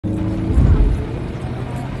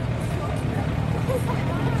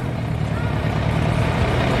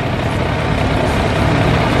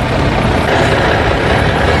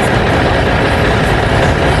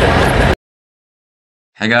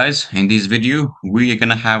Hi guys, in this video we are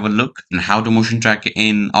gonna have a look on how to motion track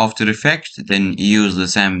in After Effects, then use the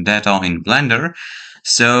same data in Blender.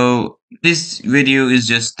 So this video is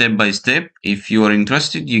just step by step. If you are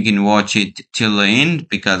interested, you can watch it till the end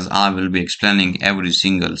because I will be explaining every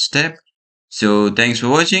single step. So thanks for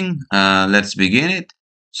watching. Let's begin it.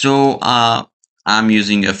 So I'm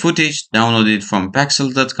using a footage downloaded from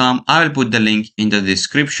pexels.com. I will put the link in the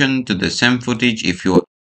description to the same footage if you.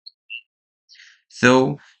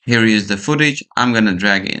 So here is the footage. I'm gonna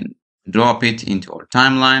drop it into our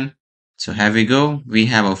timeline. So here we go. We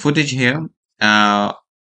have a footage here. Uh,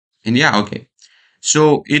 and yeah, okay.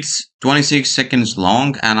 So it's 26 seconds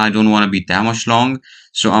long and I don't want to be that much long.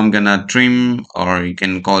 So I'm gonna trim, or you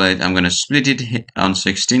can call it, I'm gonna split it on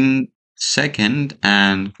 16 second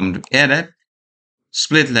and come to edit,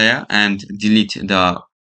 split layer and delete the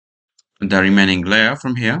remaining layer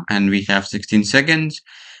from here, and we have 16 seconds.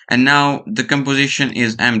 And now the composition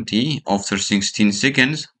is empty after 16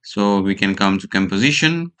 seconds, so we can come to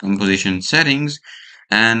composition settings,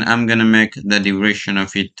 and I'm gonna make the duration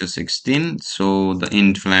of it to 16, so the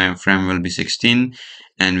end frame will be 16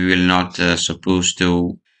 and we will not supposed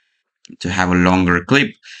to have a longer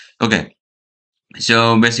clip. Okay,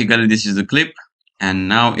 so basically this is the clip, and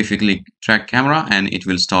now if you click track camera and it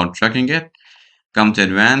will start tracking it. Come to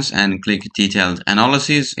advanced and click detailed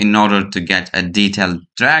analysis. In order to get a detailed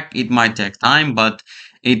track, it might take time, but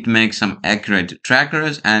it makes some accurate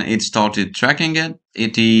trackers, and it started tracking it.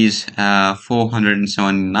 It is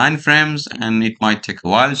 479 frames and it might take a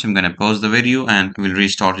while, so I'm gonna pause the video and we'll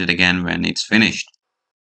restart it again when it's finished.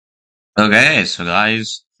 Okay, so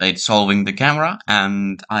guys, it's solving the camera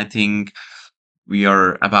and I think we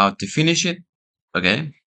are about to finish it.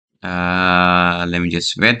 Okay, let me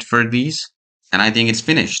just wait for these. And I think it's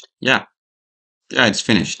finished. Yeah, it's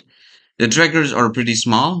finished. The trackers are pretty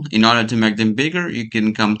small. In order to make them bigger, you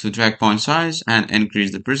can come to track point size and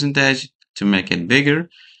increase the percentage to make it bigger.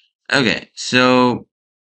 Okay, so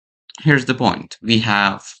here's the point. We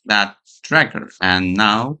have that tracker, and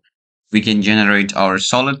now we can generate our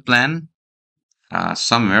solid plan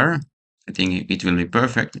somewhere. I think it will be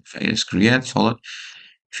perfect if I just create solid.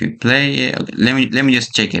 If you play, okay, let me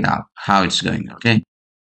just check it out how it's going. Okay.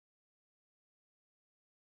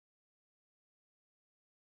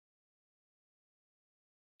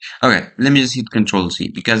 Okay, let me just hit Control C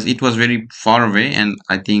because it was very far away and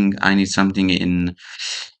I think I need something in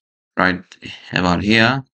right about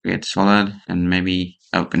here. Create solid and maybe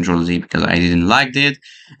Control Z because I didn't like it.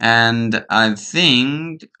 And I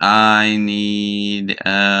think I need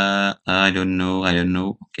I don't know.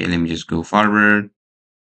 Okay, let me just go forward.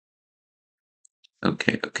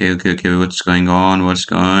 Okay. What's going on?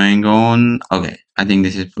 Okay, I think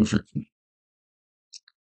this is perfect.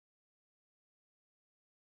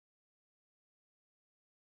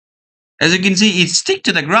 As you can see, it stick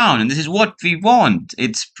to the ground, and this is what we want.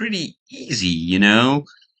 It's pretty easy, you know.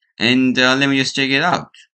 And let me just check it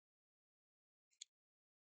out.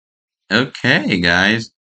 Okay,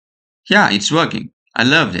 guys. Yeah, it's working. I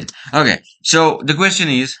loved it. Okay, so the question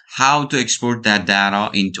is how to export that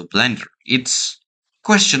data into Blender. It's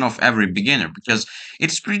question of every beginner because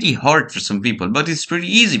it's pretty hard for some people, but it's pretty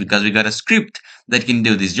easy because we got a script that can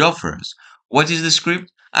do this job for us. What is the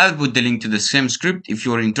script? I'll put the link to the same script if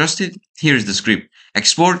you are interested. Here's the script.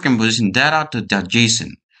 Export composition data to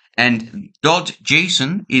 .json. And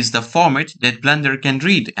 .json is the format that Blender can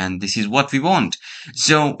read, and this is what we want.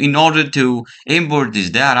 So in order to import this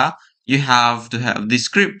data, you have to have this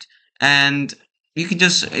script, and you can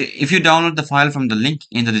just, if you download the file from the link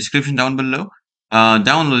in the description down below,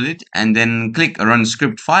 download it and then click run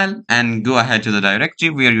script file and go ahead to the directory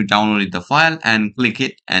where you downloaded the file and click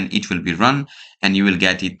it and it will be run and you will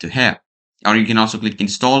get it to here. Or you can also click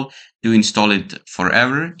install to install it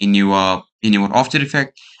forever in your After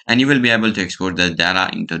Effects, and you will be able to export the data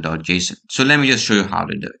into .json. So let me just show you how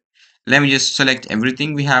to do it. Let me just select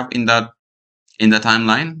everything we have in the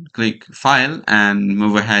timeline, click file and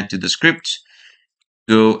move ahead to the scripts.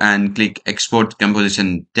 Go and click export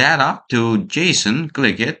composition data to JSON,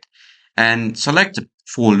 click it and select a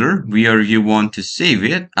folder where you want to save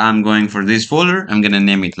it. I'm going for this folder. I'm going to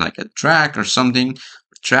name it like a track or something.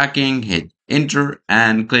 Tracking, hit enter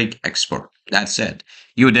and click export. That's it.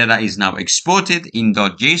 Your data is now exported in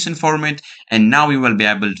 .json format, and now we will be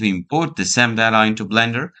able to import the same data into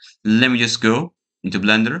Blender. Let me just go into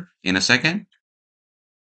Blender in a second.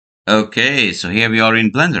 Okay, so here we are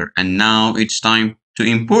in Blender, and now it's time to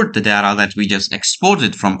import the data that we just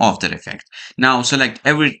exported from After Effects. Now select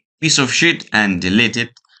every piece of shit and delete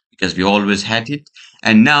it because we always had it.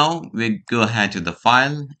 And now we go ahead to the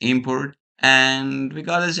file, import, and we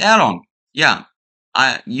got this Addon. Yeah,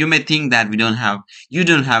 You may think that you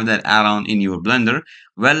don't have that add-on in your Blender.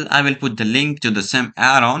 Well, I will put the link to the same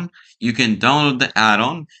add-on. You can download the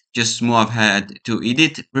add-on. Just move ahead to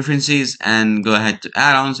edit preferences and go ahead to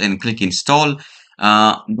add-ons and click install.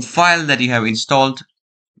 The file that you have installed,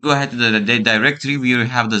 go ahead to the directory where you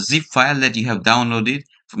have the zip file that you have downloaded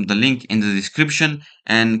from the link in the description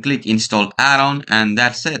and click install add-on, and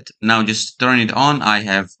that's it. Now just turn it on. I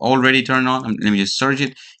have already turned on. Let me just search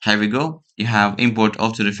it. Here we go. You have import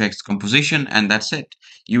After Effects composition, and that's it.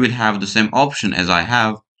 You will have the same option as I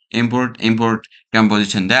have, import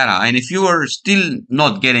composition data. And if you are still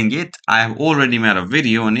not getting it, I have already made a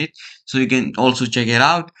video on it, so you can also check it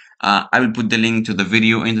out. I will put the link to the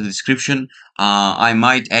video in the description. I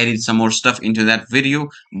might edit some more stuff into that video,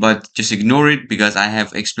 but just ignore it because I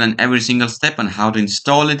have explained every single step on how to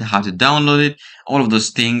install it, how to download it, all of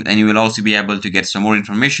those things, and you will also be able to get some more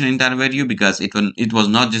information in that video because it was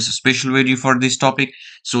not just a special video for this topic,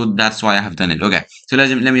 so that's why I have done it. Okay, so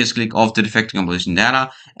let me just click off the Effect composition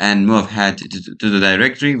data and move ahead to the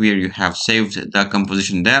directory where you have saved the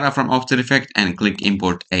composition data from After Effects and click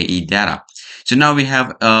import AE data. So now we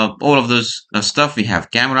have all of those stuff. We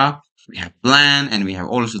have camera, we have plan, and we have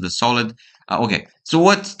also the solid. Okay, so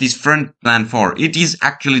what's this front plan for? It is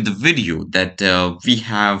actually the video that we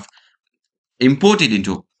have imported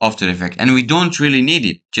into After Effects, and we don't really need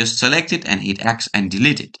it. Just select it and hit X and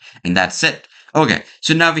delete it, and that's it. Okay,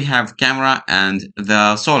 so now we have camera and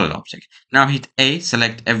the solid object. Now hit A,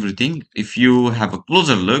 select everything. If you have a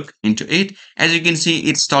closer look into it, as you can see,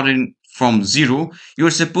 it's starting from 0.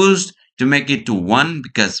 You're supposed to make it to 1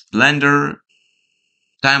 because Blender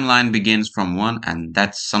timeline begins from 1, and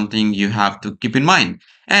that's something you have to keep in mind.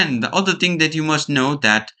 And the other thing that you must know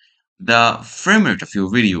that the frame rate of your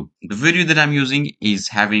video, the video that I'm using is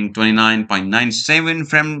having 29.97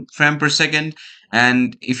 frame per second.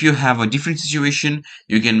 And if you have a different situation,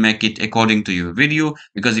 you can make it according to your video,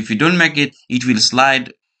 because if you don't make it, it will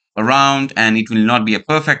slide around and it will not be a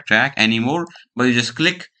perfect track anymore. But you just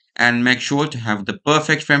click and make sure to have the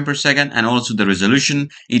perfect frame per second, and also the resolution.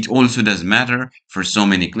 It also does matter for so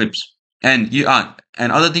many clips. And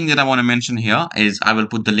another thing that I want to mention here is I will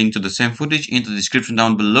put the link to the same footage in the description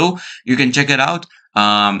down below. You can check it out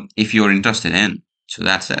if you're interested in. So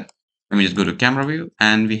that's it. Let me just go to camera view,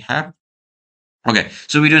 and we have, okay,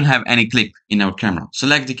 so we don't have any clip in our camera.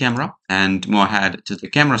 Select the camera and move ahead to the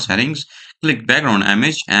camera settings. Click background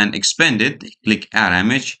image and expand it. Click add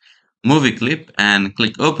image, movie clip, and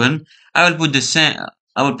click open. I will put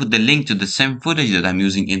the link to the same footage that I'm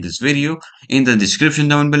using in this video in the description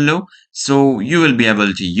down below, so you will be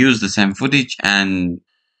able to use the same footage and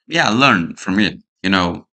yeah, learn from it, you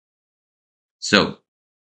know. So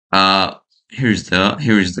here's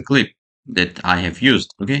the clip that I have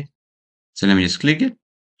used. Okay, so let me just click it,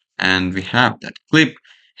 and we have that clip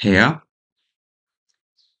here.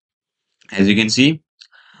 As you can see,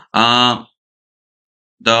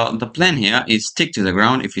 the plan here is stick to the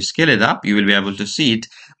ground. If you scale it up, you will be able to see it.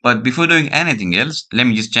 But before doing anything else, let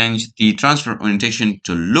me just change the transfer orientation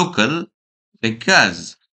to local,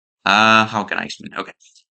 because how can I explain? Okay,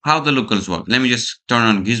 how the locals work. Let me just turn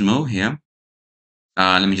on gizmo here.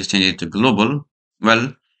 Let me just change it to global.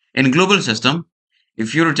 Well, in global system,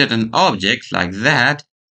 if you rotate an object like that,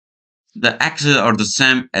 the axes are the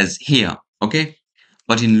same as here. Okay,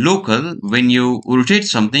 but in local, when you rotate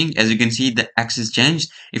something, as you can see, the axis changed.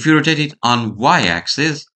 If you rotate it on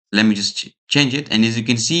y-axis, let me just change it, and as you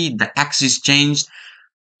can see, the axis changed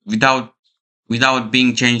without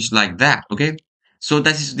being changed like that. Okay, so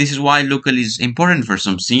this is why local is important for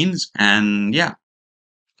some scenes. And yeah,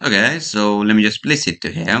 okay, so let me just place it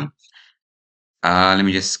to here. Let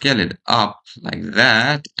me just scale it up like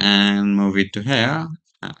that and move it to here.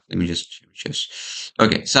 Let me just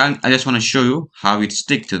okay, so I just want to show you how it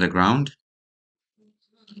stick to the ground.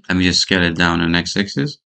 Let me just scale it down on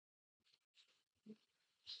x-axis.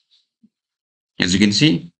 As you can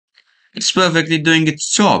see, it's perfectly doing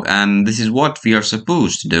its job, and this is what we are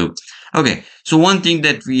supposed to do. Okay, so one thing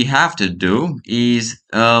that we have to do is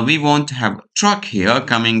we want to have a truck here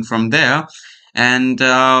coming from there, and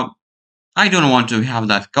I don't want to have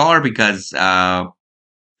that car because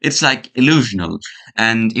it's like illusional.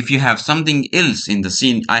 And if you have something else in the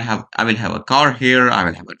scene, I will have a car here, I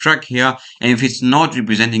will have a truck here, and if it's not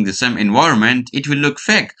representing the same environment, it will look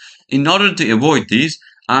fake. In order to avoid this,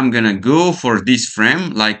 I'm gonna go for this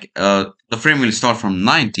frame, like the frame will start from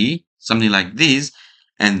 90, something like this,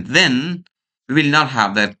 and then we will not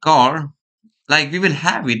have that car. Like we will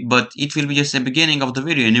have it, but it will be just the beginning of the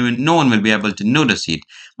video and even no one will be able to notice it.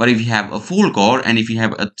 But if you have a full core and if you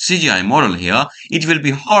have a CGI model here, it will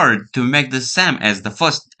be hard to make the same as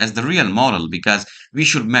as the real model, because we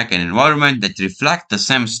should make an environment that reflects the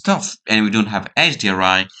same stuff, and we don't have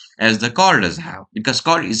HDRI as the car does have, because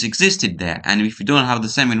car is existed there, and if we don't have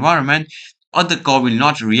the same environment, other car will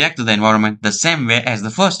not react to the environment the same way as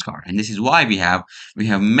the first car. And this is why we have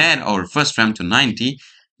made our first frame to 90.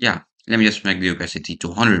 Yeah, let me just make the opacity to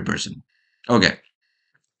 100%. Okay,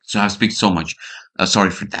 so I've speak so much.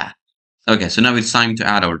 Sorry for that. Okay, so now it's time to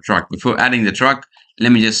add our truck. Before adding the truck,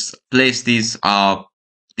 let me just place this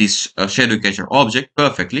shadow catcher object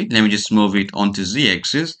perfectly. Let me just move it onto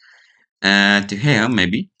z-axis to here.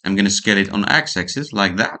 Maybe I'm gonna scale it on x-axis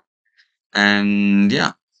like that. And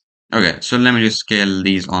yeah, okay. So let me just scale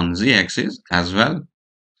these on z-axis as well.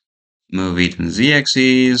 Move it on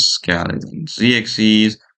z-axis, scale it on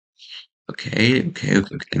z-axis. Okay.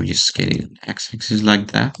 Let me just scale it on x-axis like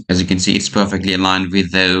that. As you can see, it's perfectly aligned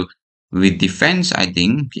with the fence, I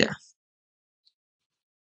think. Yeah.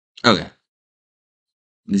 Okay.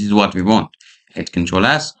 This is what we want. Hit Control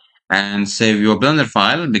S and save your Blender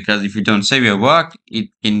file, because if you don't save your work, it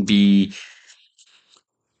can be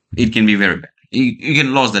very bad. You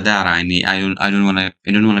can lose the data. I don't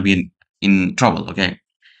want to be in trouble. Okay.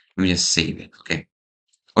 Let me just save it. Okay.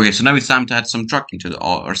 Okay, so now it's time to add some truck into the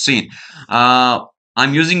or scene.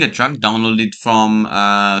 I'm using a truck downloaded from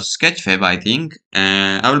Sketchfab, I think.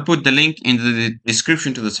 I will put the link in the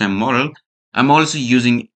description to the same model. I'm also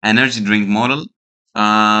using energy drink model.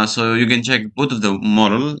 So you can check both of the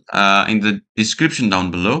model in the description down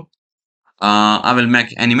below. I will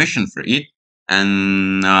make animation for it,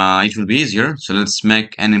 and it will be easier. So let's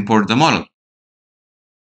make and import the model.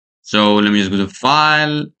 So let me just go to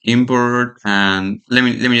File, Import, and let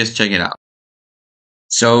me just check it out.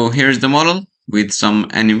 So here's the model with some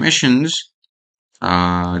animations.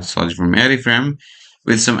 It's all from frame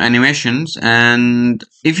with some animations. And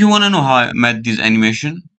if you want to know how I made this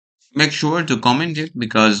animation, make sure to comment it,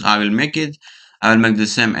 because I will make it. I will make the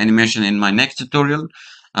same animation in my next tutorial,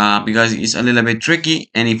 because it's a little bit tricky.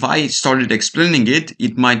 And if I started explaining it,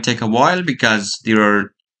 it might take a while, because there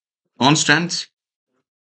are constants,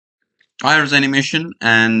 iris animation,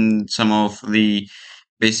 and some of the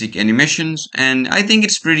basic animations. And I think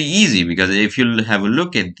it's pretty easy, because if you have a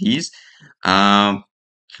look at these, have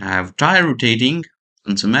tire rotating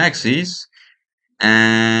on some axes.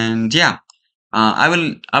 And yeah, I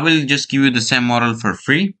will just give you the same model for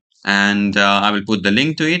free, and I will put the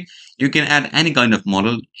link to it. You can add any kind of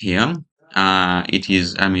model here. It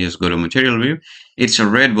is, let me just go to material view. It's a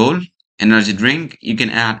Red Bull energy drink. You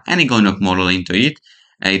can add any kind of model into it.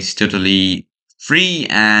 It's totally free,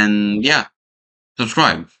 and yeah,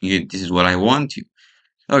 subscribe. This is what I want you.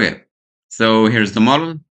 Okay, so here's the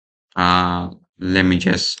model. Let me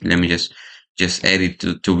just add it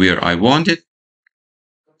to where I want it.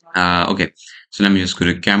 Okay, so let me just go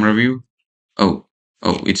to camera view. Oh,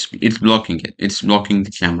 it's blocking it. It's blocking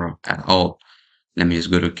the camera at all. Let me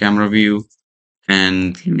just go to camera view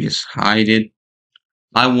and let me just hide it.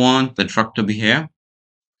 I want the truck to be here.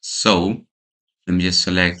 So let me just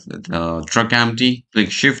select the truck empty. Click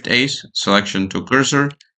Shift Ace, selection to cursor.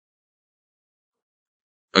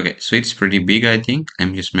 Okay, so it's pretty big, I think. Let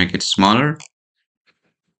me just make it smaller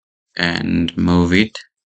and move it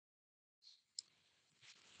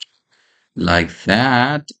like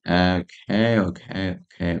that. Okay.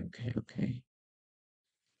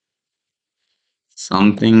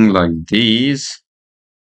 Something like this.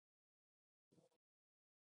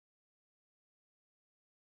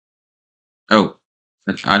 Oh,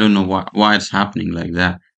 but I don't know why it's happening like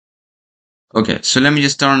that. Okay, so let me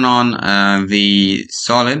just turn on the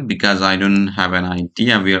solid, because I don't have an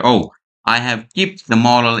idea where. Oh, I have kept the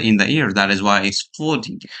model in the air. That is why it's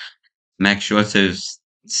floating. Make sure to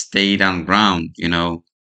stay down ground.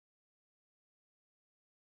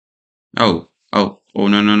 Oh,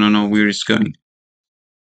 no. Where is going?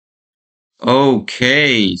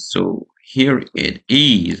 Okay, so here it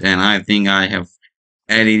is, and I think I have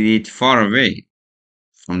added it far away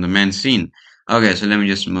from the main scene. Okay, so let me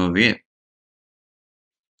just move it.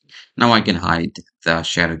 Now I can hide the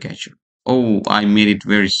shadow catcher. Oh, I made it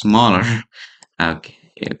very smaller. Okay.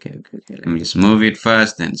 Let me just move it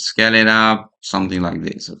first, then scale it up, something like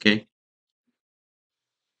this, okay?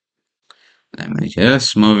 Let me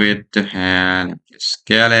just move it to here,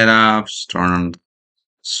 scale it up, turn on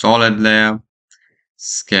solid layer,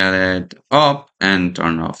 scale it up, and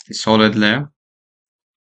turn off the solid layer.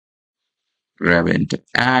 Grab into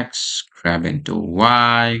X, grab into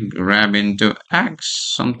Y, grab into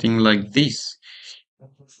X, something like this.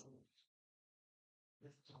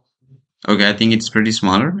 Okay, I think it's pretty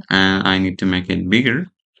smaller and I need to make it bigger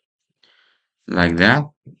like that.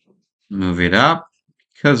 Move it up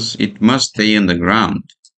because it must stay on the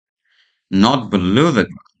ground, not below the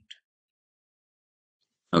ground.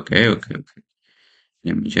 Okay, okay, okay.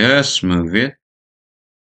 Let me just move it.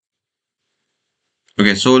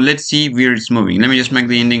 Okay, so let's see where it's moving. Let me just make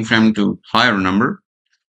the ending frame to higher number.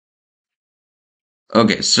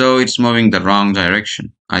 Okay, so it's moving the wrong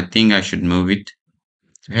direction. I think I should move it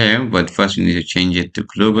to here, but first we need to change it to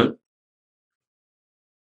global.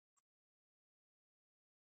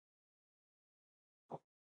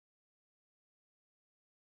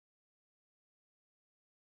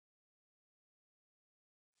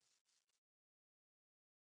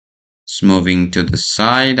 It's moving to the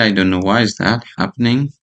side. I don't know why is that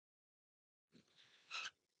happening.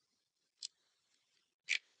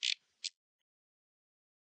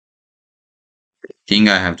 I think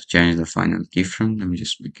I have to change the final keyframe. Let me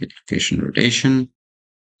just make it location rotation.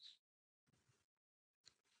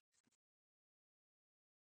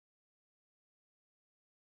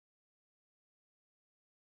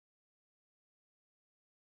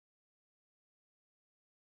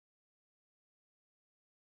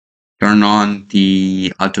 Turn on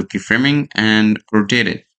the auto keyframing and rotate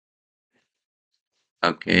it.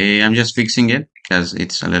 Okay, I'm just fixing it because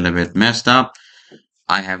it's a little bit messed up.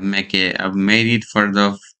 I've made it for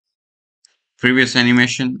the previous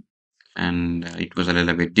animation and it was a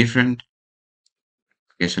little bit different.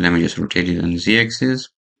 Okay, so let me just rotate it on the z-axis.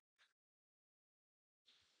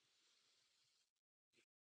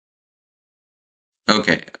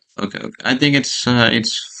 Okay, okay, okay. I think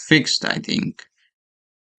it's fixed. I think.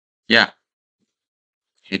 Yeah,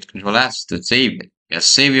 hit Control S to save it. Yes,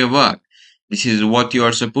 save your work. This is what you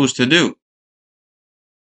are supposed to do.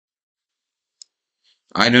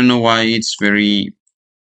 I don't know why it's very.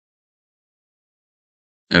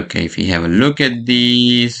 Okay, if you have a look at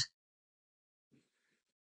these.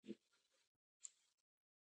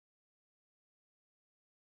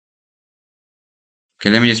 Okay,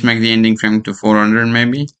 let me just make the ending frame to 400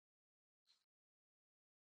 maybe.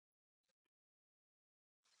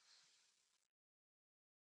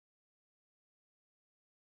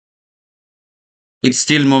 It's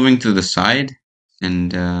still moving to the side,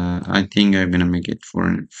 and I think I'm gonna make it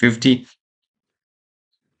 450.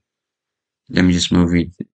 Let me just move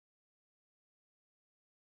it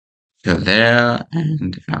to there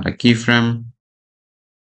and add a keyframe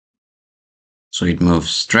so it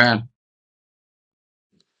moves straight.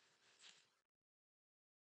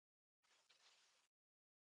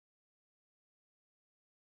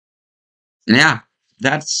 And yeah,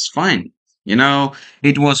 that's fine. You know,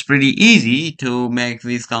 it was pretty easy to make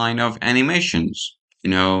these kind of animations. You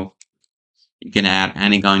know, you can add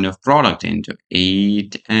any kind of product into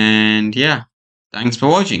it, and yeah, thanks for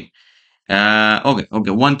watching.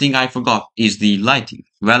 Okay. One thing I forgot is the lighting.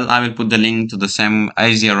 Well, I will put the link to the same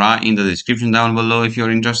HDRI in the description down below if you're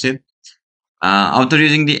interested. After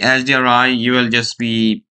using the HDRI, you will just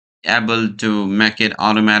be able to make it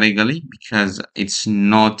automatically because it's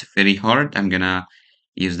not very hard. I'm gonna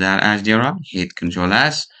use that HDRI, hit Control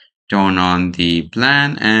S, turn on the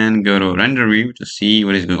plan, and go to render view to see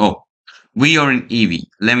what is going. Oh, we are in EV.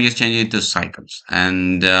 Let me just change it to cycles,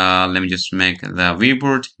 and let me just make the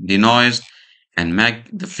viewport denoised and make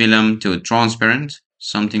the film to transparent,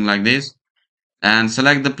 something like this, and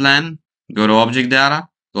select the plan, go to object data,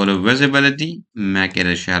 go to visibility, make it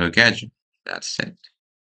a shadow catcher. That's it.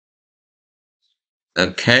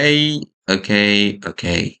 Okay.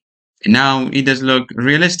 Now it does look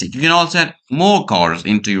realistic. You can also add more cars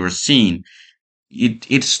into your scene.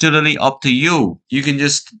 It's totally up to you. You can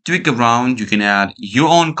just tweak around. You can add your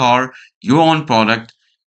own car, your own product.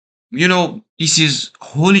 You know, this is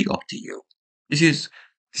wholly up to you. This is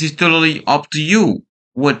this is totally up to you.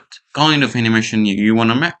 What kind of animation you want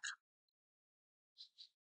to make?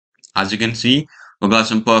 As you can see, we got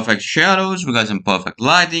some perfect shadows, we got some perfect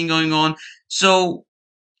lighting going on. So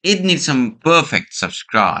it needs some perfect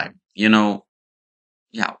subscribe. You know,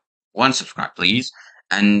 yeah, one subscribe please,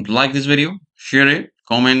 and like this video, share it,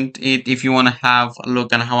 comment it if you want to have a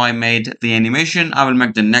look at how I made the animation. I will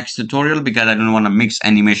make the next tutorial because I don't want to mix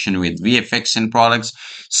animation with VFX and products.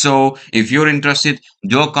 So if you're interested,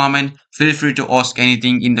 do a comment. Feel free to ask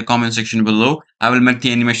anything in the comment section below. I will make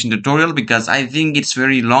the animation tutorial because I think it's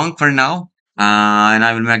very long for now. And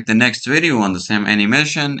I will make the next video on the same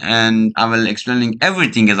animation, and I will explaining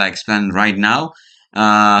everything as I explained right now.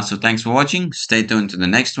 So thanks for watching. Stay tuned to the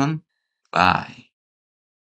next one. Bye.